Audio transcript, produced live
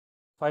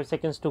5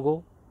 seconds to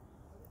go.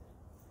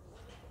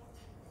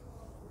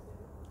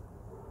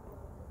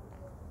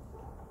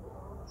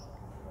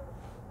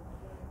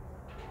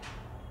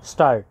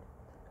 Start.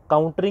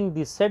 Countering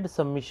the said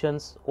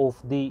submissions of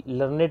the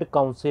learned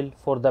counsel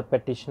for the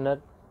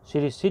petitioner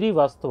Shree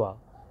Vishnu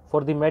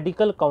for the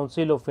Medical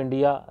Council of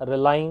India,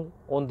 relying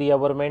on the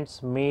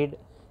averments made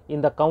in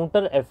the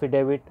counter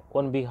affidavit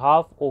on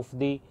behalf of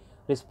the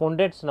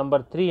respondents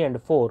number 3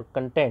 and 4,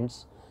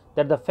 contends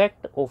that the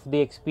fact of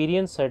the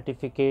experience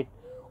certificate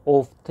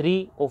of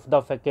 3 of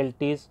the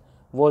faculties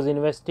was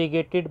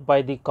investigated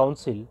by the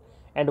council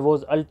and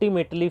was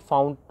ultimately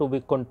found to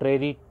be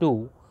contrary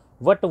to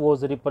what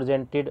was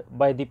represented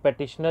by the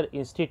petitioner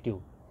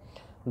institute.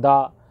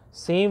 The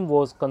same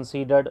was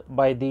considered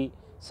by the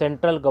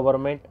central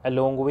government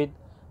along with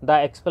the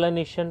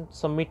explanation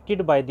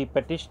submitted by the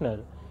petitioner,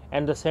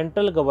 and the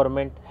central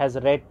government has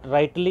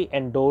rightly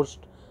endorsed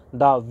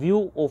the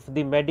view of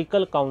the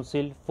medical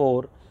council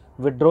for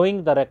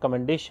withdrawing the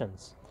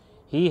recommendations.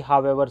 He,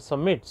 however,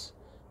 submits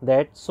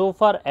that so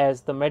far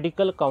as the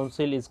medical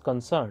council is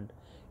concerned,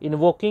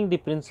 invoking the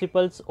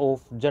principles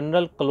of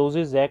General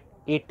Clauses Act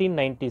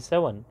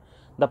 1897,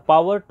 the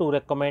power to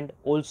recommend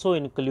also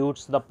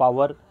includes the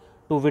power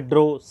to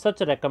withdraw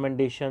such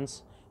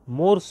recommendations,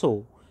 more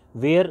so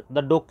where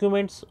the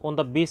documents on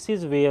the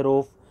basis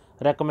whereof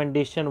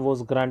recommendation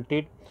was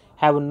granted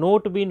have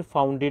not been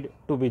founded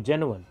to be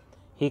genuine.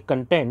 He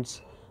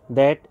contends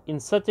that in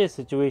such a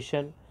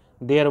situation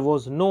there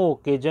was no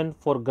occasion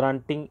for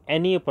granting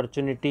any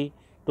opportunity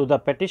to the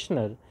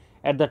petitioner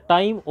at the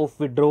time of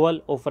withdrawal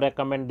of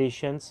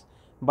recommendations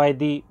by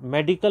the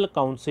Medical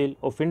Council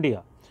of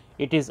India.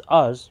 It is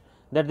urged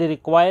that the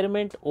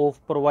requirement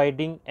of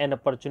providing an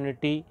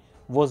opportunity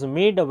was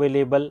made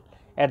available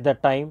at the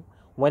time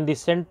when the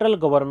central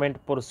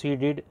government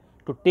proceeded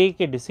to take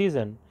a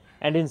decision,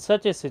 and in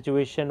such a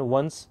situation,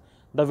 once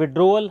the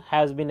withdrawal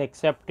has been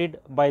accepted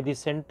by the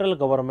central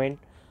government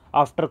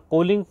after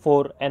calling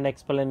for an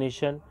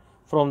explanation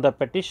from the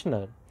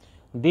petitioner,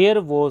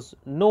 there was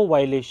no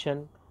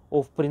violation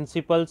of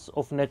principles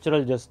of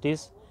natural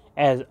justice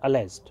as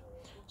alleged.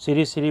 Shree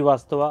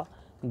Vishnu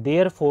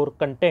therefore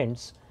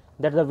contends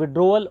that the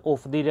withdrawal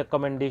of the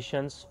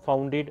recommendations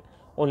founded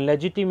on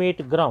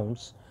legitimate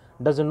grounds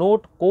does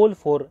not call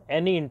for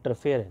any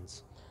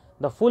interference.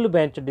 The full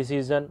bench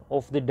decision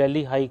of the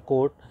Delhi High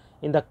Court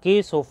in the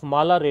case of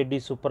Mala Reddy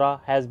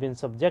Supra has been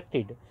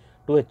subjected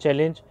to a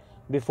challenge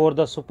before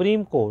the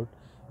Supreme Court,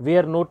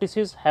 where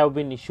notices have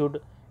been issued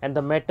and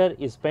the matter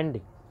is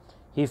pending.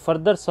 He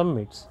further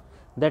submits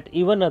that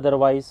even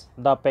otherwise,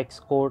 the apex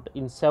court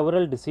in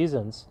several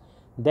decisions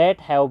that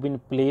have been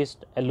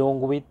placed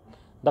along with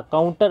the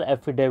counter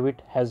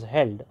affidavit has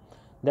held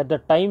that the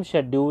time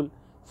schedule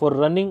for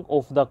running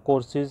of the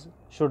courses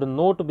should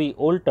not be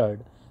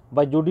altered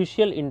by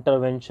judicial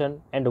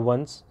intervention, and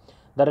once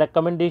the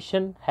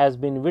recommendation has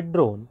been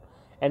withdrawn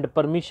and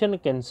permission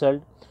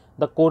cancelled,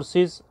 the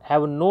courses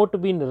have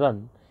not been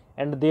run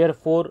and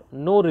therefore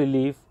no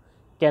relief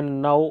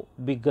can now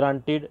be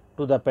granted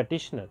to the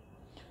petitioner.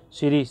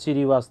 Shree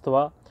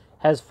Vishnu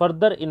has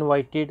further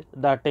invited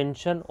the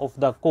attention of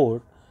the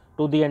court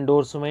to the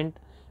endorsement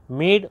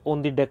made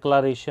on the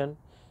declaration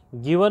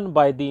given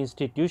by the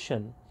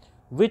institution,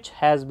 which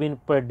has been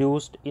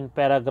produced in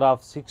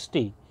paragraph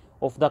 60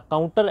 of the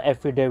counter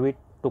affidavit,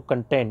 to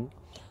contend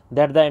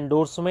that the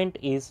endorsement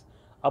is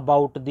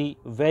about the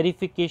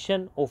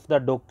verification of the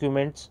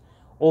documents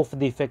of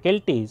the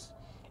faculties,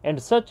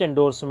 and such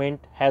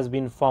endorsement has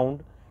been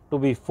found to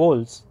be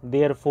false.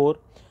 Therefore,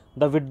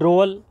 the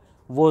withdrawal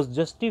was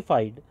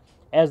justified,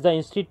 as the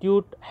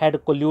institute had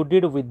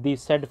colluded with the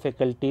said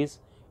faculties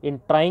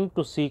in trying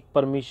to seek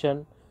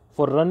permission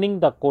for running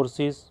the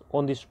courses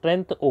on the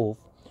strength of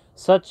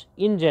such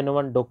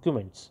ingenuine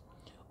documents.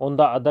 On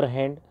the other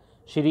hand,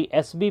 Shri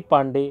S.B.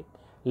 Pandey,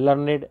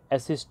 learned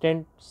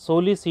Assistant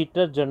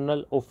Solicitor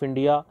General of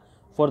India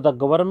for the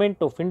Government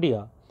of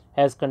India,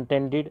 has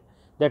contended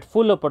that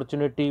full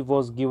opportunity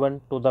was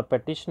given to the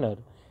petitioner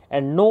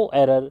and no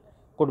error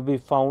could be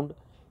found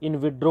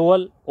in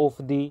withdrawal of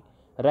the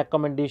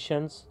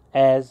recommendations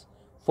as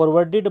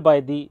forwarded by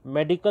the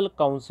Medical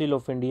Council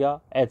of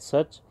India. As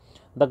such,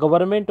 the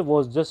government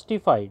was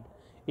justified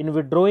in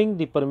withdrawing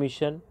the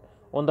permission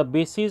on the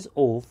basis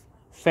of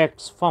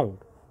facts found.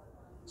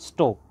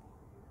 Stop.